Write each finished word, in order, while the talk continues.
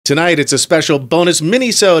Tonight, it's a special bonus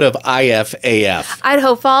Minisode of IFAF.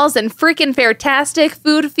 Idaho Falls and freaking Fairtastic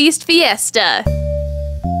Food Feast Fiesta.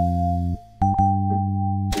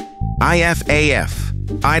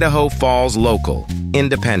 IFAF, Idaho Falls Local,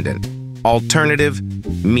 Independent, Alternative,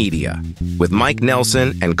 Media, with Mike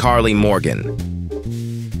Nelson and Karley Morgan.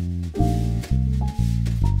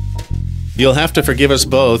 You'll have to forgive us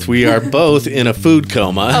both. We are both in a food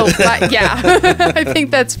coma. Oh, yeah. I think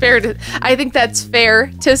that's fair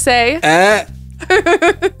to say.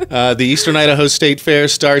 The Eastern Idaho State Fair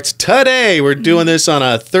starts today. We're doing this on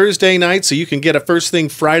a Thursday night, so you can get it first thing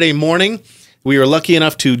Friday morning. We were lucky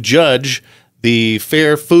enough to judge the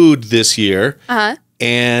fair food this year,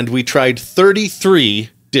 and we tried 33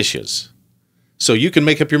 dishes. So you can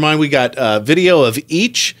make up your mind. We got a video of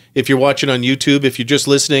each. If you're watching on YouTube, if you're just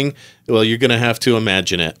listening, well, you're going to have to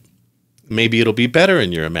imagine it. Maybe it'll be better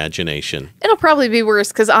in your imagination. It'll probably be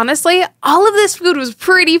worse, because honestly, all of this food was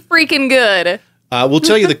pretty freaking good. We'll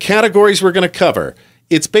tell you the categories we're going to cover.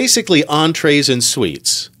 It's basically entrees and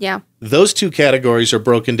sweets. Yeah. Those two categories are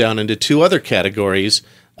broken down into two other categories,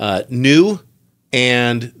 new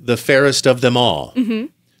and the fairest of them all. Mm-hmm.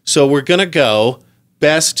 So we're going to go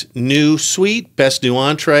best new sweet, best new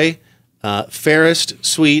entree, fairest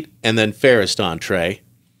sweet, and then fairest entree.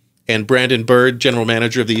 And Brandon Bird, general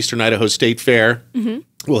manager of the Eastern Idaho State Fair,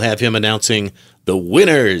 we'll have him announcing the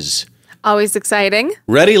winners. Always exciting.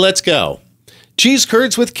 Ready? Let's go. Cheese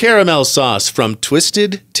curds with caramel sauce from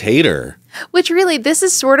Twisted Tater. Which really, this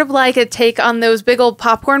is sort of like a take on those big old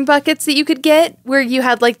popcorn buckets that you could get where you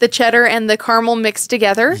had like the cheddar and the caramel mixed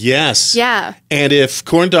together. Yes. Yeah. And if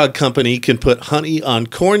Corn Dog Company can put honey on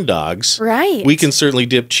corn dogs, right, we can certainly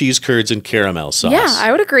dip cheese curds in caramel sauce. Yeah,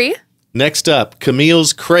 I would agree. Next up,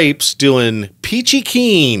 Camille's Crepes doing Peachy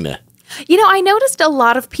Keen. You know, I noticed a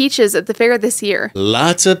lot of peaches at the fair this year.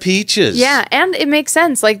 Lots of peaches. Yeah, and it makes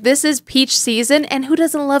sense. Like, this is peach season, and who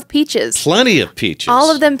doesn't love peaches? Plenty of peaches.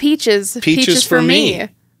 All of them peaches. Peaches for me.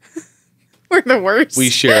 We're the worst. We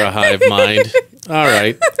share a hive mind. All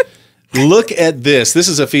right. Look at this. This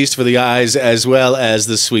is a feast for the eyes as well as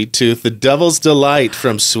the sweet tooth. The Devil's Delight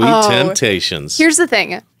from Sweet Temptations. Here's the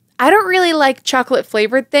thing. I don't really like chocolate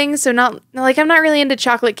flavored things, so I'm not really into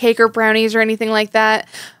chocolate cake or brownies or anything like that.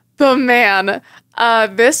 But man,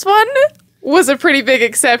 this one was a pretty big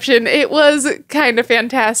exception. It was kind of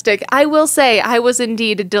fantastic. I will say I was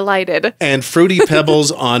indeed delighted. And Fruity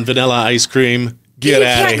Pebbles on vanilla ice cream. Get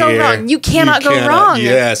out of here. You can't go wrong. You cannot go wrong.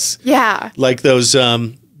 Yes. Yeah. Like those,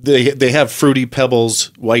 they have Fruity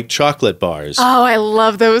Pebbles white chocolate bars. Oh, I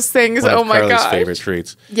love those things. One oh of my Karley's gosh. favorite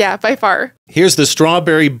treats. Yeah, by far. Here's the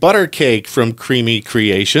strawberry butter cake from Creamy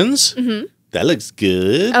Creations. Mm-hmm. That looks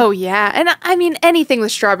good. Oh, yeah. And I mean, anything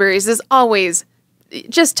with strawberries is always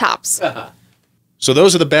just tops. So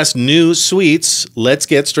those are the best new sweets. Let's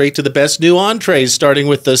get straight to the best new entrees, starting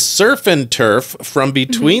with the Surf and Turf from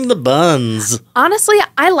Between the Buns. Honestly,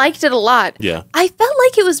 I liked it a lot. Yeah. I felt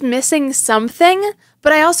like it was missing something,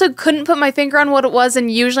 but I also couldn't put my finger on what it was,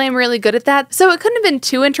 and usually I'm really good at that. So it couldn't have been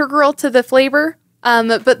too integral to the flavor.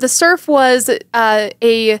 But the Surf was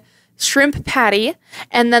a shrimp patty,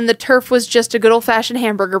 and then the turf was just a good old-fashioned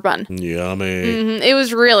hamburger bun. Yummy. It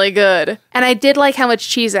was really good. And I did like how much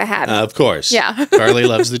cheese it had. Of course. Yeah. Karley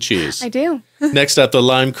loves the cheese. I do. Next up, the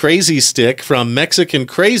Lime Crazy Stick from Mexican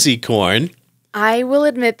Crazy Corn. I will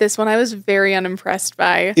admit this one I was very unimpressed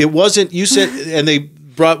by. It wasn't, you said, and they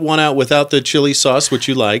brought one out without the chili sauce, which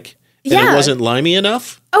you like, and it wasn't limey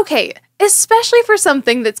enough? Okay, especially for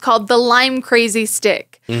something that's called the Lime Crazy Stick.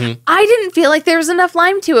 I didn't feel like there was enough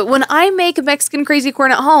lime to it. When I make a Mexican crazy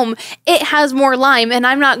corn at home, it has more lime, and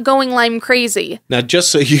I'm not going lime crazy. Now,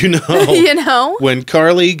 just so you know, when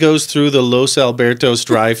Karley goes through the Los Albertos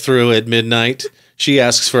drive-thru at midnight, she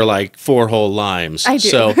asks for like 4 whole limes. I do.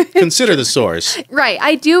 So consider the source. Right.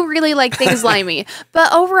 I do really like things limey.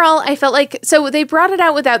 But overall, I felt like, so they brought it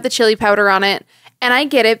out without the chili powder on it. And I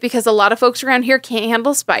get it because a lot of folks around here can't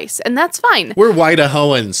handle spice, and that's fine. We're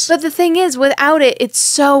Idahoans. But the thing is, without it, it's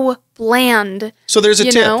so bland. So there's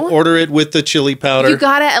a tip. Order it with the chili powder. You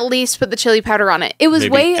gotta at least put the chili powder on it. It was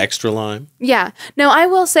Maybe extra lime. Yeah. No, I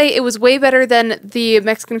will say it was way better than the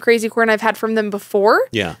Mexican crazy corn I've had from them before.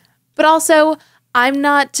 Yeah. But also, I'm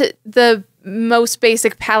not the most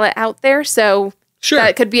basic palate out there, so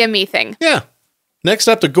that could be a me thing. Yeah. Next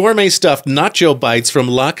up, the gourmet stuffed nacho bites from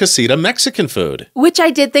La Casita Mexican food. Which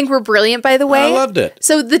I did think were brilliant, by the way. I loved it.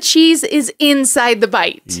 So the cheese is inside the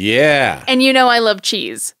bite. Yeah. And you know I love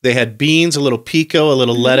cheese. They had beans, a little pico, a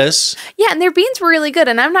little lettuce. Yeah, and their beans were really good,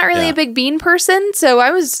 and I'm not really a big bean person, so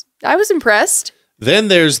I was impressed. Then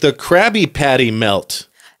there's the Crabby patty melt.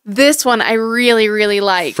 This one I really, really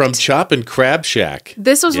liked. From Chop and Crab Shack.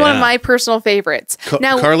 This was one of my personal favorites.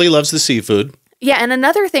 Now, Karley loves the seafood. Yeah, and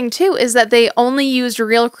another thing, too, is that they only used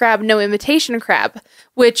real crab, no imitation crab,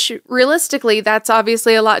 which, realistically, that's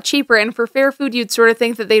obviously a lot cheaper, and for fair food, you'd sort of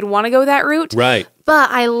think that they'd want to go that route. Right. But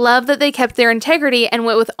I love that they kept their integrity and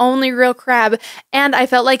went with only real crab, and I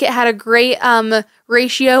felt like it had a great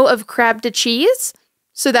ratio of crab to cheese,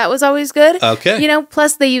 so that was always good. Okay. You know,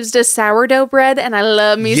 plus they used a sourdough bread, and I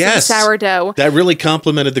love me some sourdough. That really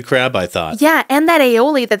complimented the crab, I thought. Yeah, and that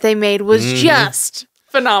aioli that they made was just...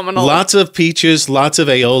 phenomenal. Lots of peaches, lots of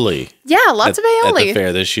aioli. Yeah, lots of aioli. At the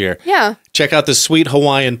fair this year. Yeah. Check out the sweet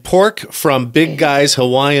Hawaiian pork from Big Guy's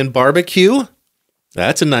Hawaiian Barbecue.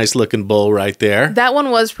 That's a nice looking bowl right there. That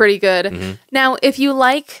one was pretty good. Now, if you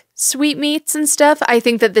like sweetmeats and stuff, I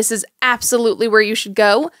think that this is absolutely where you should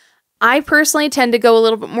go. I personally tend to go a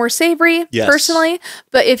little bit more savory, personally.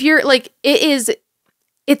 But if you're like, it's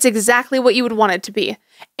exactly what you would want it to be.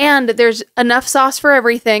 And there's enough sauce for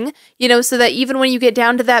everything, you know, so that even when you get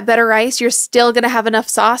down to that better ice, you're still going to have enough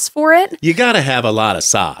sauce for it. You got to have a lot of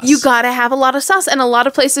sauce. You got to have a lot of sauce. And a lot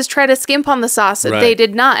of places try to skimp on the sauce. Right. They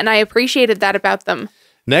did not. And I appreciated that about them.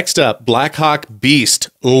 Next up, Blackhawk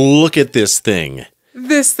Beast. Look at this thing.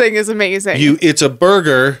 This thing is amazing. It's a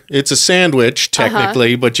burger. It's a sandwich,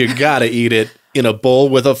 technically, but you got to eat it in a bowl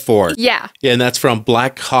with a fork. Yeah. And that's from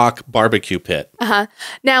Blackhawk Barbecue Pit.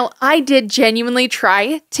 Now, I did genuinely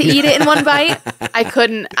try to eat it in one bite. I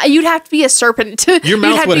couldn't. You'd have to be a serpent. Your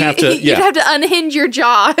mouth would have to, You'd have to unhinge your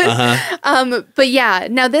jaw. But yeah,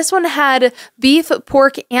 now this one had beef,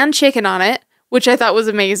 pork, and chicken on it, which I thought was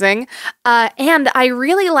amazing. And I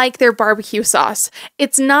really like their barbecue sauce.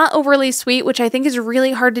 It's not overly sweet, which I think is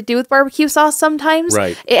really hard to do with barbecue sauce sometimes.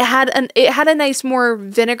 Right. It had a nice more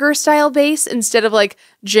vinegar style base instead of like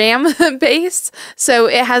jam base. So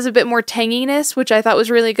it has a bit more tanginess, which I thought was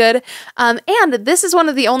really good. And this is one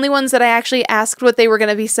of the only ones that I actually asked what they were going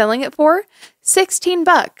to be selling it for.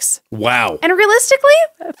 $16. Wow. And realistically,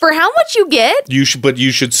 for how much you get, you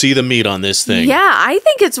should see the meat on this thing. Yeah, I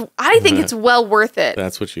think it's well worth it.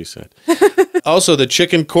 That's what she said. Also, the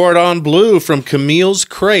chicken Cordon Bleu from Camille's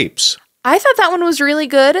Crepes. I thought that one was really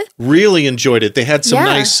good. Really enjoyed it. They had some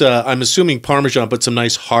nice, I'm assuming Parmesan, but some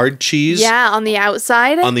nice hard cheese. Yeah, on the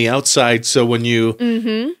outside. On the outside, so when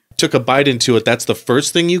you took a bite into it, that's the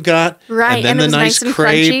first thing you got. Right, and then the nice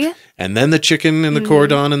crepe, and then the chicken and the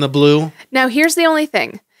Cordon and the Bleu. Now, here's the only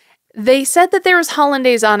thing. They said that there was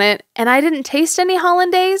hollandaise on it, and I didn't taste any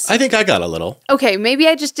hollandaise. I think I got a little. Okay, maybe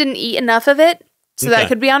I just didn't eat enough of it, so that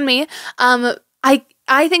could be on me.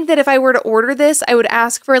 I think that if I were to order this, I would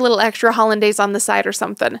ask for a little extra hollandaise on the side or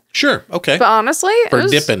something. Sure, okay. But honestly,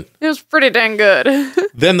 dipping. It was pretty dang good.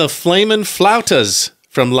 Then the Flamin' Flautas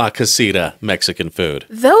from La Casita, Mexican food.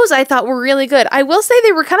 Those I thought were really good. I will say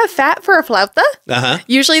they were kind of fat for a flauta.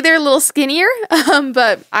 Usually they're a little skinnier,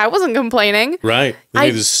 but I wasn't complaining. Right. They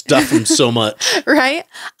need to stuff them so much. Right.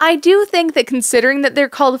 I do think that considering that they're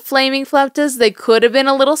called flaming flautas, they could have been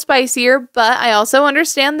a little spicier, but I also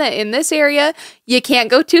understand that in this area, you can't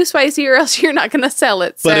go too spicy or else you're not going to sell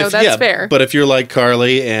it. So that's fair. But if you're like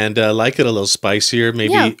Karley and like it a little spicier,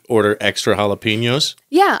 maybe order extra jalapenos.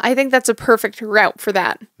 Yeah, I think that's a perfect route for that.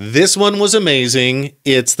 This one was amazing.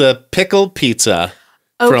 It's the pickle pizza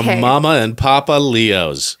from Momma and Poppa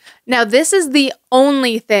Leo's. Now, this is the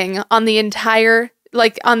only thing on the entire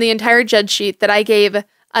judge sheet that I gave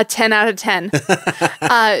a 10 out of 10.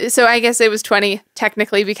 So I guess it was 20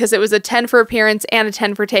 technically because it was a 10 for appearance and a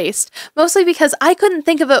 10 for taste. Mostly because I couldn't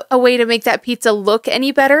think of a way to make that pizza look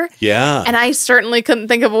any better. Yeah. And I certainly couldn't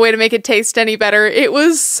think of a way to make it taste any better. It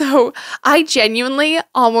was I genuinely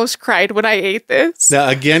almost cried when I ate this. Now,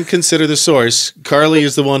 again, consider the source. Karley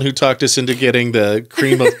is the one who talked us into getting the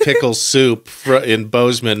cream of pickle soup in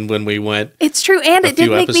Bozeman when we went. It's true. And it did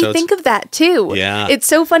make me think of that too. Yeah. It's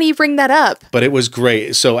so funny you bring that up. But it was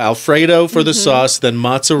great. So Alfredo for the sauce, then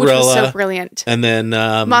mozzarella. Which was so brilliant. And then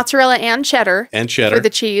mozzarella and cheddar. For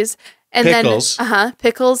the cheese. And pickles. Then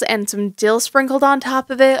pickles and some dill sprinkled on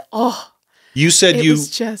top of it. Oh. You said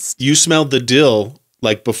you smelled the dill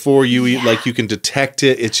like before you eat, like you can detect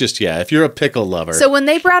it. It's just, if you're a pickle lover. So when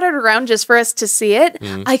they brought it around just for us to see it,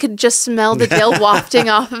 I could just smell the dill wafting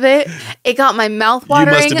off of it. It got my mouth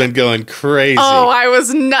watering. You must have been going crazy. Oh, I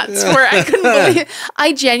was nuts for it. I couldn't believe it.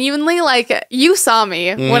 I genuinely, you saw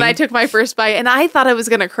me when I took my first bite, and I thought I was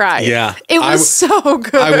going to cry. Yeah. It was so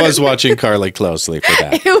good. I was watching Karley closely for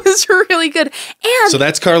that. It was really good. And so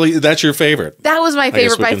that's Karley, that's your favorite. That was my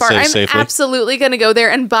favorite by far. I'm absolutely going to go there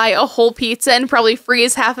and buy a whole pizza and probably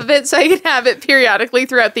freeze half of it so I can have it periodically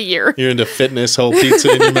throughout the year. You're into fitness, whole pizza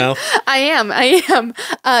in your mouth? I am.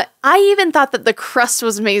 I even thought that the crust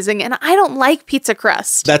was amazing, and I don't like pizza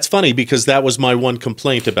crust. That's funny because that was my one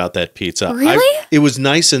complaint about that pizza. Really? It was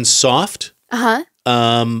nice and soft. Uh-huh.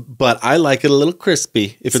 But I like it a little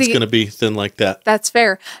crispy if it's going to be thin like that. That's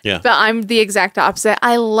fair. Yeah. But I'm the exact opposite.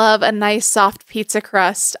 I love a nice soft pizza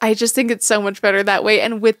crust. I just think it's so much better that way.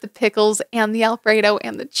 And with the pickles and the Alfredo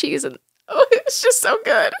and the cheese, and it's just so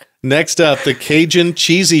good. Next up, the Cajun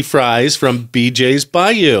cheesy fries from BJ's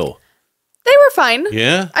Bayou. They were fine.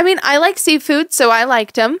 Yeah. I mean, I like seafood, so I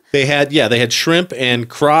liked them. They had shrimp and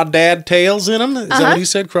crawdad tails in them. Is that what you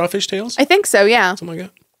said? Crawfish tails? I think so, yeah. Something like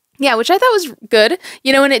that. Yeah, which I thought was good,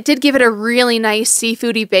 and it did give it a really nice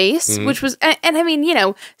seafoody base, which was, and I mean,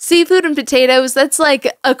 seafood and potatoes, that's like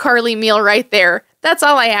a Karley meal right there. That's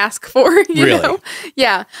all I ask for, you know?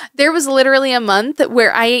 Yeah. There was literally a month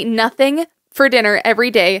where I ate nothing for dinner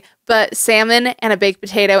every day but salmon and a baked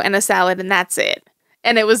potato and a salad, and that's it.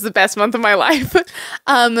 And it was the best month of my life.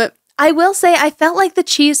 I will say I felt like the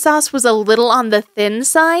cheese sauce was a little on the thin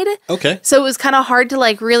side. Okay. So it was kind of hard to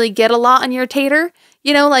like really get a lot on your tater.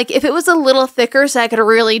 Like if it was a little thicker so I could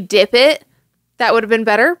really dip it, that would have been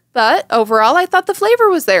better. But overall, I thought the flavor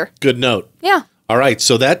was there. Good note. Yeah. All right,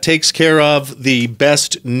 so that takes care of the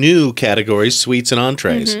best new categories, sweets and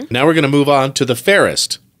entrees. Now we're going to move on to the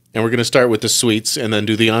fairest, and we're going to start with the sweets and then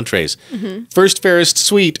do the entrees. First fairest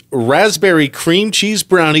sweet, raspberry cream cheese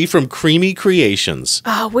brownie from Creamy Creations.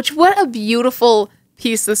 Oh, what a beautiful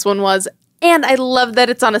piece this one was. And I love that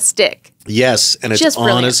it's on a stick. Yes, and it's Just on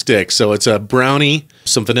brilliant. a stick. So it's a brownie,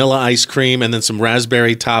 some vanilla ice cream, and then some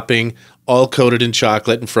raspberry topping, all coated in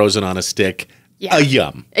chocolate and frozen on a stick. Yeah. A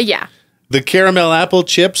yum. Yeah. The caramel apple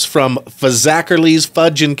chips from Fazzackerly's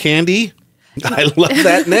Fudge and Candy. I love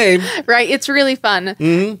that name. Right? It's really fun.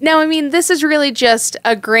 Now, I mean, this is really just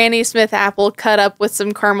a Granny Smith apple cut up with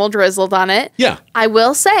some caramel drizzled on it. Yeah. I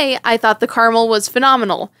will say, I thought the caramel was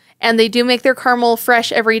phenomenal. And they do make their caramel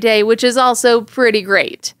fresh every day, which is also pretty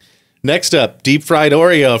great. Next up, deep fried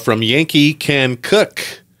Oreo from Yankee Can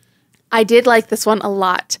Cook. I did like this one a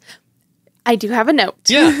lot. I do have a note.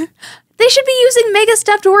 Yeah. They should be using mega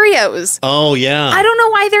stuffed Oreos. Oh, yeah. I don't know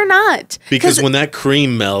why they're not. Because when that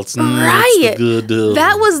cream melts, Right. it's the good.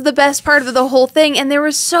 That was the best part of the whole thing, and there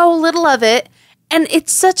was so little of it. And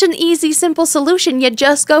it's such an easy, simple solution. You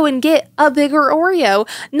just go and get a bigger Oreo.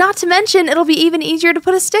 Not to mention, it'll be even easier to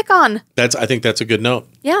put a stick on. I think that's a good note.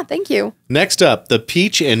 Yeah, thank you. Next up, the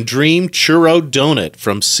Peach and Dream Churro Donut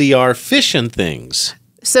from CR Fish and Things.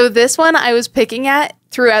 So this one I was picking at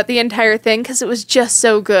throughout the entire thing because it was just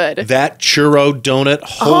so good. That churro donut,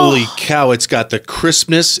 holy cow, it's got the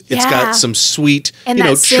crispness. It's got some sweet, And that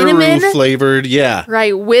churro cinnamon. flavored. Yeah.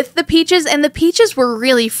 Right, with the peaches, and the peaches were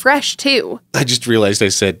really fresh too. I just realized I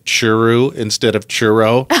said churro instead of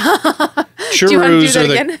churro. Churros Do you want to do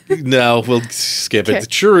that again? No, we'll skip it. Okay. The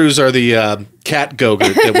churros are the cat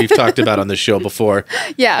go-gurt that we've talked about on the show before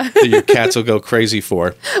Yeah. that your cats will go crazy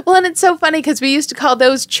for. Well, and it's so funny because we used to call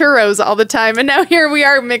those churros all the time, and now here we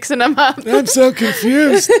are mixing them up. I'm so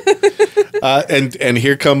confused. And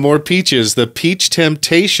here come more peaches. The Peach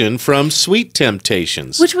Temptation from Sweet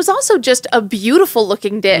Temptations. Which was also just a beautiful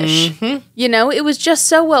looking dish. It was just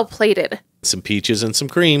so well plated. Some peaches and some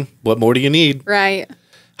cream. What more do you need? Right.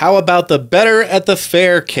 How about the Better at the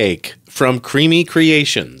Fair cake from Creamy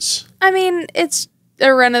Creations? I mean, it's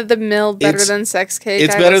a run-of-the-mill better than sex cake.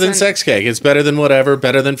 It's better than sex cake. It's better than whatever,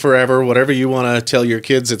 better than forever, whatever you want to tell your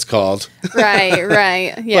kids it's called.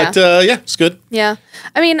 Right. Yeah. But it's good. Yeah.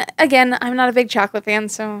 I mean, again, I'm not a big chocolate fan,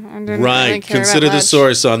 so I didn't really care Consider that the much.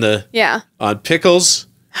 source on pickles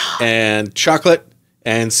and chocolate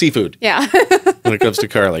and seafood Yeah. when it comes to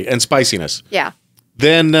Karley and spiciness. Yeah.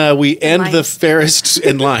 Then we end the limes. fairest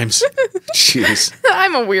in limes. Jeez.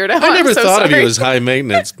 I'm a weirdo. I never I'm so thought of sorry. you as high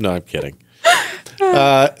maintenance. No, I'm kidding.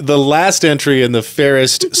 The last entry in the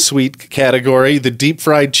fairest sweet category, the deep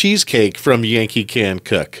fried cheesecake from Yankee Can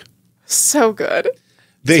Cook. So good.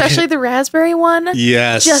 Especially the raspberry one.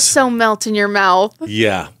 Yes. Just so melt in your mouth.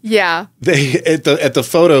 Yeah. Yeah. They at the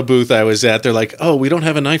photo booth I was at, they're like, "Oh, we don't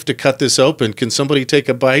have a knife to cut this open. Can somebody take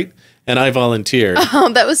a bite?" And I volunteered.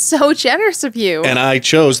 Oh, that was so generous of you. And I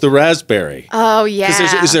chose the raspberry. Oh,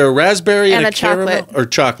 yeah. Is there a raspberry and And a a caramel? chocolate. Or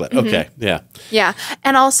chocolate. Okay. Yeah. Yeah.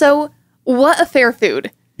 And also, what a fair food.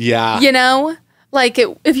 Yeah. Like,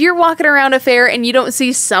 if you're walking around a fair and you don't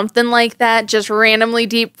see something like that just randomly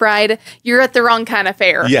deep fried, you're at the wrong kind of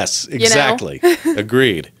fair. Yes, exactly.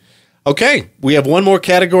 Agreed. Okay, we have one more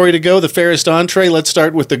category to go, the fairest entree. Let's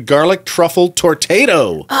start with the garlic truffle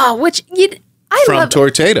tortado. Oh, which from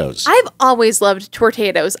Tortados. I've always loved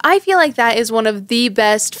Tortados. I feel like that is one of the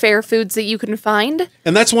best fair foods that you can find.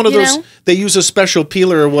 And that's one of those, they use a special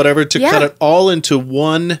peeler or whatever to cut it all into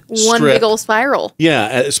one strip. Big old spiral.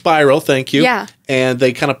 Yeah, a spiral, thank you. Yeah. And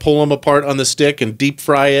they kind of pull them apart on the stick and deep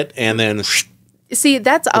fry it and then... See,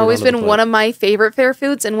 that's always been one of my favorite fair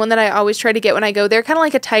foods and one that I always try to get when I go there. Kind of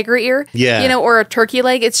like a tiger ear, or a turkey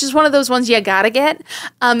leg. It's just one of those ones you gotta get.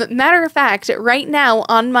 Matter of fact, right now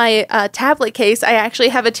on my tablet case, I actually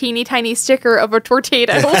have a teeny tiny sticker of a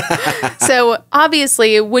tortado. So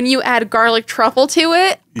obviously, when you add garlic truffle to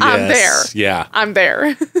it, I'm there. Yeah. I'm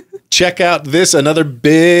there. Check out another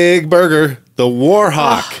big burger, the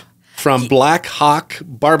Warhawk from Blackhawk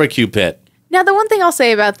Barbecue Pit. Now, the one thing I'll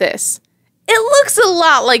say about this, it looks a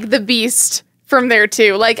lot like the Beast from there,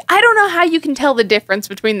 too. Like, I don't know how you can tell the difference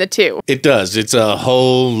between the two. It does. It's a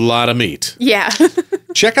whole lot of meat. Yeah.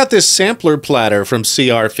 Check out this sampler platter from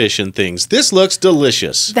CR Fish and Things. This looks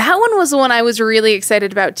delicious. That one was the one I was really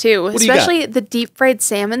excited about, too. Especially the deep-fried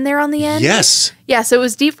salmon there on the end. Yes. Yeah, so it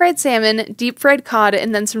was deep-fried salmon, deep-fried cod,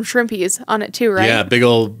 and then some shrimpies on it, too, right? Yeah, big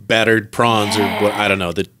old battered prawns or what, I don't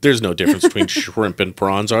know. There's no difference between shrimp and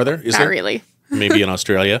prawns, are there? Is Not there? really. Maybe in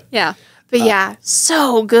Australia. Yeah. But yeah,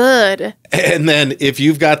 so good. And then if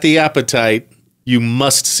you've got the appetite, you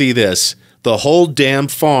must see this. The whole damn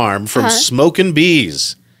farm from Smokin'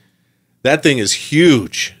 Bees. That thing is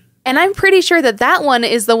huge. And I'm pretty sure that one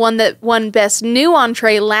is the one that won Best New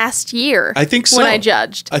Entree last year. I think so. When I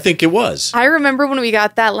judged. I think it was. I remember when we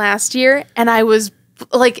got that last year, and I was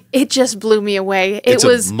like, it just blew me away. It's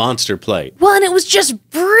a monster plate. Well, and it was just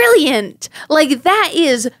brilliant. Like, that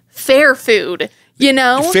is fair food. You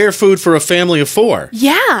know? Fair food for a family of 4.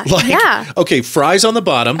 Yeah. Okay, fries on the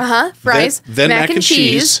bottom. Fries. Then mac and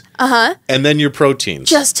cheese. And then your proteins.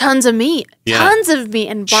 Just tons of meat. Yeah. Tons of meat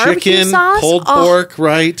and barbecue chicken, sauce. Pulled pork,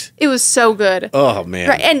 right? It was so good. Oh, man.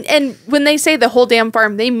 Right. And when they say the whole damn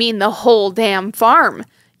farm, they mean the whole damn farm,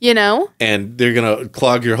 you know? And they're going to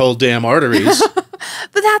clog your whole damn arteries.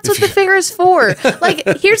 But that's what the fair is for. Like,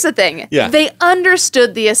 here's the thing. Yeah. They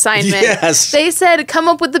understood the assignment. Yes. They said, come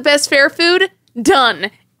up with the best fair food. Done.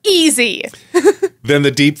 Easy. Then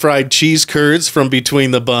the deep fried cheese curds from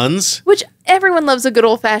between the buns. Which everyone loves a good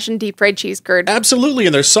old fashioned deep fried cheese curd. Absolutely.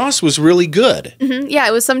 And their sauce was really good. Yeah,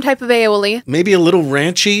 it was some type of aioli. Maybe a little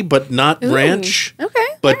ranchy, but not ranch. Okay.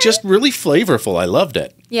 But just really flavorful. I loved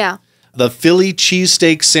it. Yeah. The Philly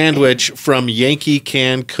cheesesteak sandwich from Yankee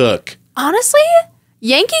Can Cook. Honestly,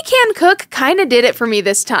 Yankee Can Cook kind of did it for me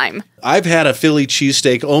this time. I've had a Philly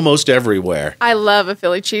cheesesteak almost everywhere. I love a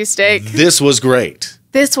Philly cheesesteak. This was great.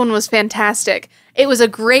 This one was fantastic. It was a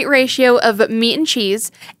great ratio of meat and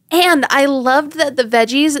cheese, and I loved that the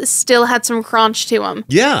veggies still had some crunch to them.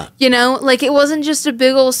 Yeah. You know, like it wasn't just a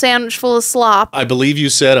big old sandwich full of slop. I believe you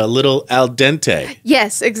said a little al dente.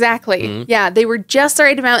 Yes, exactly. Yeah, they were just the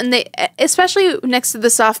right amount, and they, especially next to the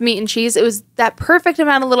soft meat and cheese, it was that perfect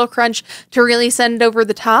amount of little crunch to really send it over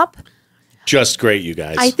the top. Just great, you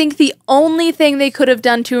guys. I think the only thing they could have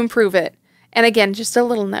done to improve it, and again, just a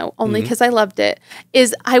little note, only because I loved it,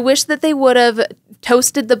 is I wish that they would have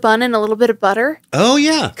toasted the bun in a little bit of butter. Oh,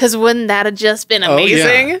 yeah. Because wouldn't that have just been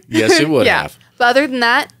amazing? Oh, yeah. Yes, it would have. But other than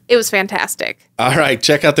that, it was fantastic. All right,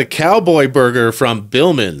 check out the cowboy burger from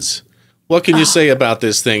Billman's. What can you say about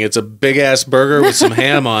this thing? It's a big-ass burger with some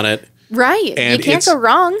ham on it. Right. And you can't go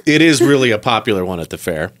wrong. It is really a popular one at the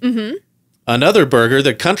fair. Another burger,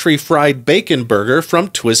 the country fried bacon burger from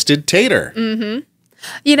Twisted Tater.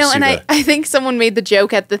 You know, and I think someone made the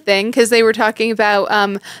joke at the thing because they were talking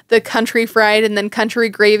about the country fried and then country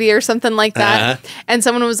gravy or something like that. And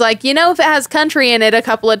someone was like, you know, if it has country in it a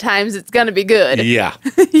couple of times, it's going to be good. Yeah,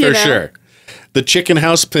 for sure. The chicken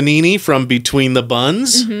house panini from Between the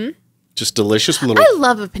Buns. Just delicious. With a little I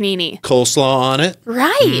love a panini. Coleslaw on it.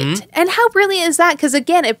 Right. And how brilliant is that? Because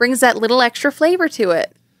again, it brings that little extra flavor to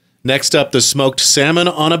it. Next up, the smoked salmon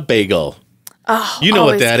on a bagel. Oh, you know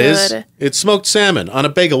what that is? good. It's smoked salmon on a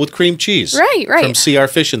bagel with cream cheese. Right. From CR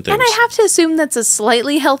Fish and Things. And I have to assume that's a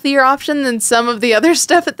slightly healthier option than some of the other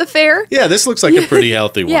stuff at the fair. Yeah, this looks like a pretty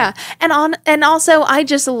healthy one. Yeah. And also I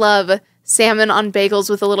just love salmon on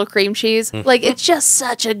bagels with a little cream cheese. Like it's just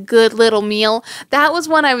such a good little meal. That was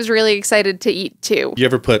one I was really excited to eat too. You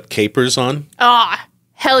ever put capers on? Ah.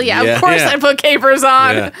 Hell yeah, of course I put capers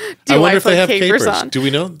on. Yeah. Do I wonder if put they have capers capers. on? Do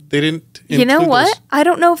we know? They didn't You know include what? those? I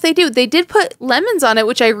don't know if they do. They did put lemons on it,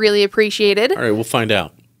 which I really appreciated. All right, we'll find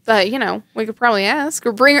out. But, you know, we could probably ask.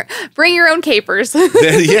 Or bring your own capers.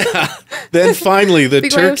 Then finally, the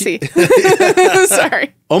turkey.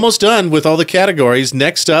 Sorry. Almost done with all the categories.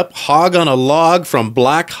 Next up, hog on a log from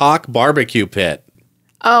Blackhawk Barbecue Pit.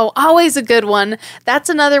 Oh, always a good one. That's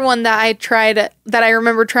another one that I tried, that I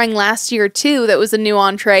remember trying last year too, that was a new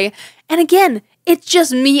entree. And again, it's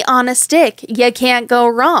just meat on a stick. You can't go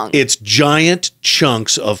wrong. It's giant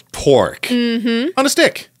chunks of pork on a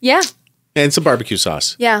stick. Yeah. And some barbecue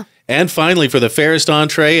sauce. Yeah. And finally, for the fairest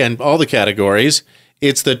entree and all the categories,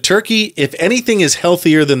 it's the turkey. If anything is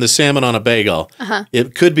healthier than the salmon on a bagel,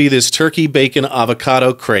 it could be this turkey bacon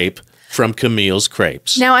avocado crepe from Camille's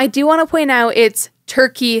Crepes. Now, I do want to point out it's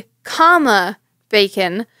turkey, comma,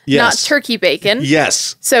 bacon, not turkey bacon.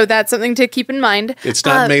 Yes. So that's something to keep in mind. It's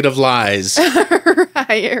not made of lies.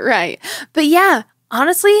 Right. But yeah,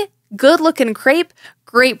 honestly, good looking crepe,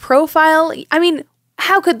 great profile. I mean,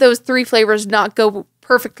 how could those three flavors not go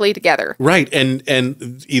perfectly together? Right. And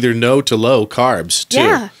either no to low carbs too.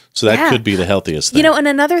 Yeah. So that could be the healthiest thing. You know, and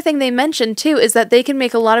another thing they mentioned too is that they can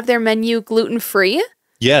make a lot of their menu gluten-free.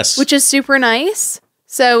 Yes. Which is super nice.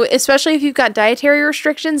 So especially if you've got dietary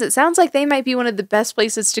restrictions, it sounds like they might be one of the best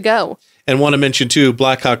places to go. And want to mention too,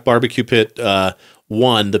 Blackhawk Barbecue Pit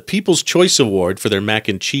won the People's Choice Award for their mac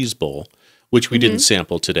and cheese bowl, which we didn't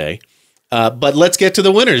sample today. But let's get to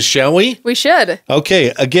the winners, shall we? We should.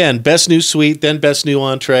 Okay, again, best new sweet, then best new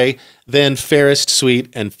entree, then fairest sweet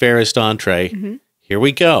and fairest entree. Here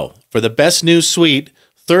we go. For the best new sweet,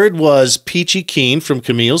 third was Peachy Keen from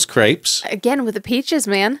Camille's Crepes. Again, with the peaches,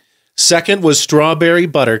 man. Second was Strawberry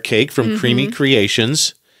Butter Cake from Creamy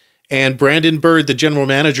Creations. And Brandon Bird, the general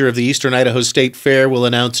manager of the Eastern Idaho State Fair, will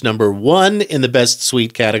announce number one in the best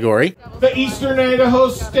sweet category. The Eastern Idaho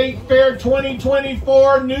State Fair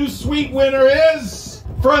 2024 new sweet winner is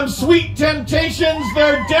from Sweet Temptations,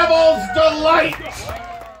 their Devil's Delight.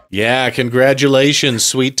 Yeah, congratulations,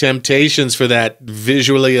 Sweet Temptations, for that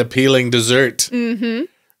visually appealing dessert.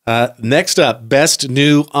 Next up, best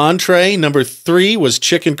new entree. Number three was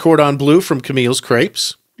Chicken Cordon Bleu from Camille's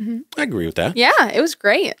Crepes. I agree with that. Yeah, it was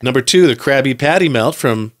great. Number two, the Crabby Patty Melt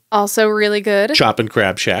from Also really good. Choppin'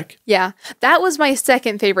 Crab Shack. Yeah, that was my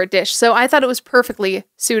second favorite dish, so I thought it was perfectly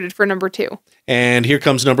suited for number two. And here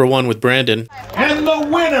comes number one with Brandon. And the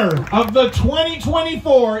winner of the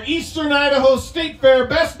 2024 Eastern Idaho State Fair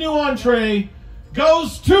Best New Entree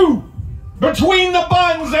goes to Between the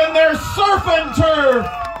Buns and their Surf and Turf.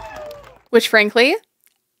 Which, frankly,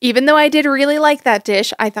 even though I did really like that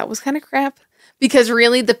dish, I thought was kind of crap. Because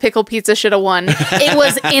really, the pickle pizza should have won. It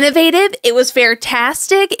was innovative. It was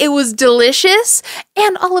Fairtastic. It was delicious.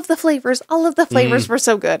 And all of the flavors were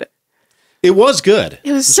so good. It was good.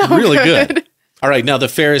 It was so really good. All right, now the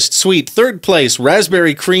fairest sweet. Third place,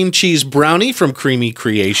 Raspberry Cream Cheese Brownie from Creamy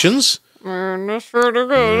Creations. That's pretty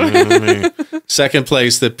good. Second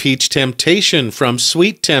place, the Peach Temptation from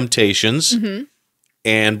Sweet Temptations.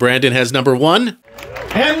 And Brandon has number one.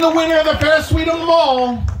 And the winner of the Fairest Sweet of them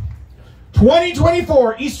all,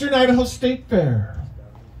 2024 Eastern Idaho State Fair.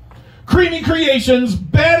 Creamy Creations,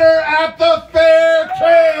 better at the fair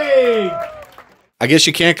cake. I guess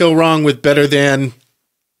you can't go wrong with better than ...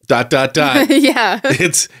 Yeah.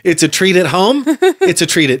 It's a treat at home. It's a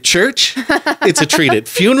treat at church. It's a treat at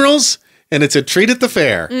funerals. And it's a treat at the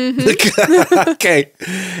fair. Okay.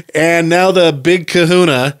 And now the big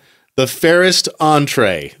kahuna, the fairest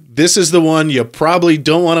entree. This is the one you probably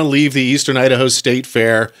don't want to leave the Eastern Idaho State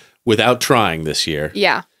Fair without trying this year.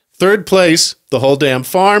 Yeah. Third place, the Whole Damn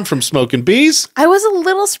Farm from Smokin' Bees. I was a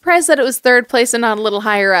little surprised that it was third place and not a little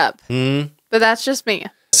higher up. But that's just me.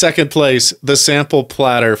 Second place, the Sample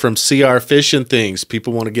Platter from CR Fish and Things.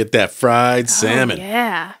 People want to get that fried salmon.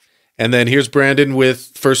 Yeah. And then here's Brandon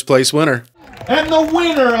with first place winner. And the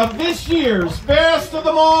winner of this year's Fairest of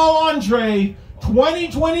them all Entree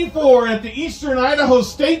 2024 at the Eastern Idaho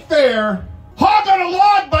State Fair, Hog on a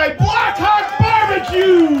Log by Blackhawk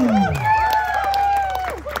Barbecue!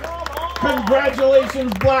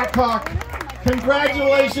 Congratulations, Blackhawk.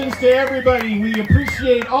 Congratulations to everybody. We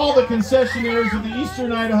appreciate all the concessionaires of the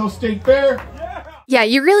Eastern Idaho State Fair. Yeah,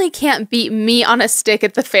 you really can't beat me on a stick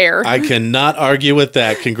at the fair. I cannot argue with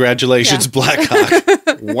that. Congratulations,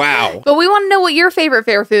 Blackhawk. Wow. But we want to know what your favorite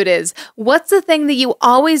fair food is. What's the thing that you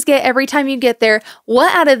always get every time you get there?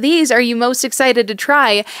 What out of these are you most excited to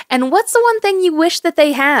try? And what's the one thing you wish that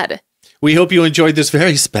they had? We hope you enjoyed this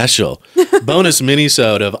very special bonus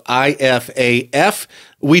minisode of IFAF.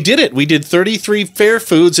 We did it. We did 33 fair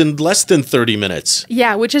foods in less than 30 minutes.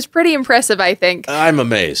 Yeah, which is pretty impressive, I think. I'm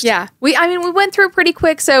amazed. Yeah. We went through pretty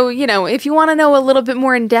quick, so, if you want to know a little bit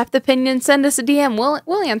more in-depth opinion, send us a DM.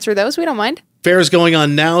 We'll answer those. We don't mind. Fair is going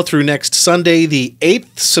on now through next Sunday, the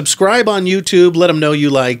 8th. Subscribe on YouTube. Let them know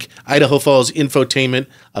you like Idaho Falls infotainment,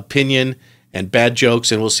 opinion, and bad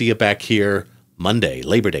jokes, and we'll see you back here Monday,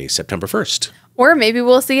 Labor Day, September 1st. Or maybe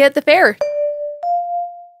we'll see you at the fair.